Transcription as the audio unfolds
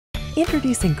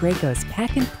Introducing Graco's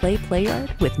Pack and Play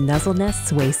Playard with Nuzzle Nest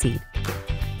Sway Seat.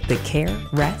 The care,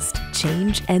 rest,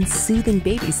 change, and soothing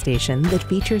baby station that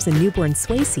features a newborn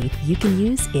sway seat you can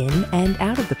use in and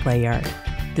out of the Playard.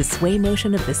 The sway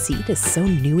motion of the seat is so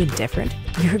new and different,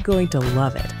 you're going to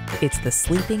love it. It's the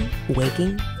sleeping,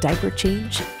 waking, diaper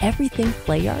change, everything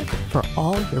Playard for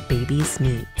all your baby's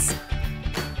needs.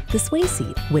 The sway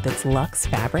seat, with its luxe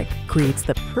fabric, creates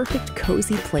the perfect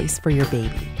cozy place for your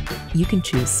baby. You can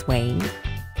choose swaying,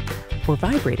 or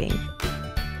vibrating,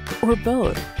 or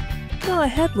both. Go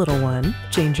ahead, little one.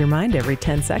 Change your mind every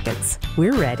 10 seconds.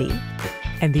 We're ready.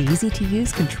 And the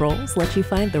easy-to-use controls let you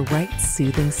find the right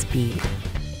soothing speed.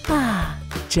 Ah,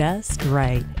 just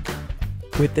right.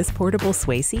 With this portable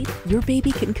sway seat, your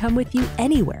baby can come with you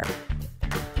anywhere.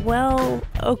 Well,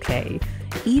 okay,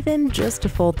 even just to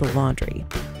fold the laundry.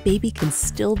 Baby can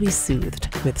still be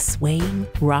soothed with swaying,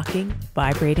 rocking,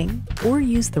 vibrating, or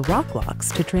use the rock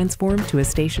locks to transform to a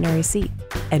stationary seat.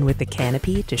 And with the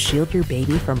canopy to shield your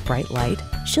baby from bright light,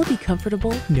 she'll be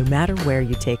comfortable no matter where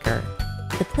you take her.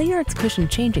 The Playard's cushion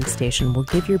changing station will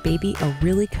give your baby a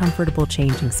really comfortable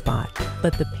changing spot,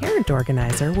 but the parent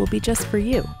organizer will be just for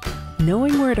you.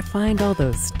 Knowing where to find all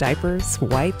those diapers,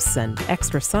 wipes, and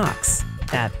extra socks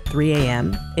at 3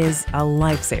 a.m. is a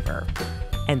lifesaver.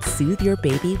 And soothe your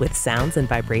baby with sounds and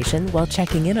vibration while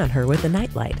checking in on her with a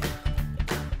nightlight.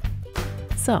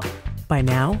 So, by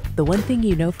now, the one thing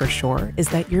you know for sure is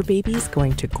that your baby's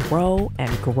going to grow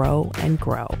and grow and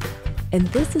grow. And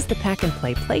this is the Pack and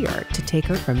Play Playard to take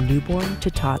her from newborn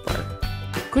to toddler.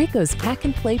 Graco's Pack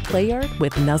and Play Playard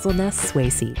with Nuzzle Nest Sway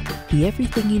Seat. The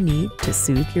everything you need to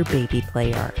soothe your baby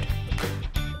Playard.